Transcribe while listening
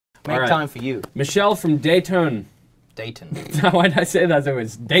Make time for you. Michelle from Dayton. Dayton. Why did I say that? It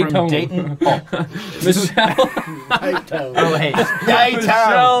was Dayton. From Dayton? Oh. Michelle. Dayton. Oh, hey. Dayton.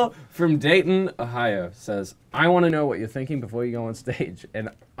 Michelle from Dayton, Ohio says, I want to know what you're thinking before you go on stage, and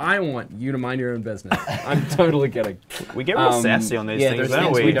I want you to mind your own business. I'm totally kidding. We get real sassy on these things,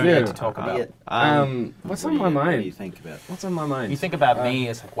 don't we we? don't need to talk about. What's on my mind? What do you think about? What's on my mind? You think about me,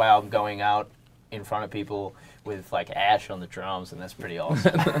 it's like, wow, I'm going out in front of people with like Ash on the drums, and that's pretty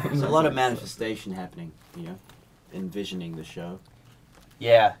awesome. There's a lot of manifestation happening, you know, envisioning the show.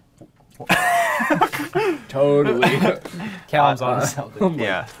 Yeah. Totally. Callum's on something.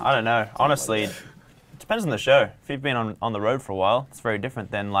 Yeah, I don't know. Honestly, it depends on the show. If you've been on the road for a while, it's very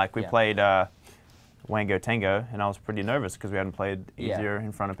different than like we played Wango Tango, and I was pretty nervous because we hadn't played easier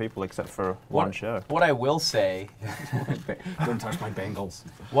in front of people except for one show. What I will say, Don't touch my bangles.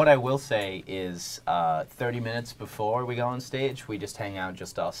 what I will say is 30 minutes before we go on stage, we just hang out,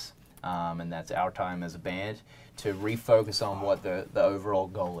 just us. And that's our time as a band to refocus on what the overall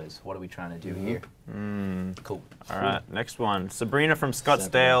goal is. What are we trying to do here? Cool. All right, next one. Sabrina from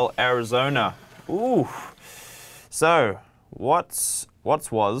Scottsdale, Arizona. Ooh. So, what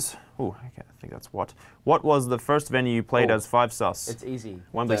was the first venue you played as 5 Sus? It's easy.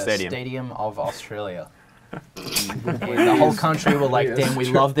 Wembley Stadium. Stadium of Australia. The whole country were like, damn, we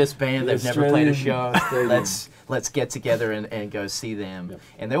love this band. They've never played a show. Let's get together and go see them. Yep.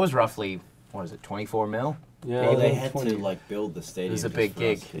 And there was roughly, what is it, 24 mil? Yeah, well, they had to like build the stadium. It was a big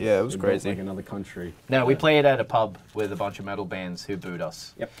gig. Yeah, it was crazy. Like another country. No, we played at a pub with a bunch of metal bands who booed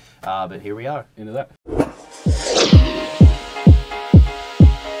us. Yep. But here we are. Into that.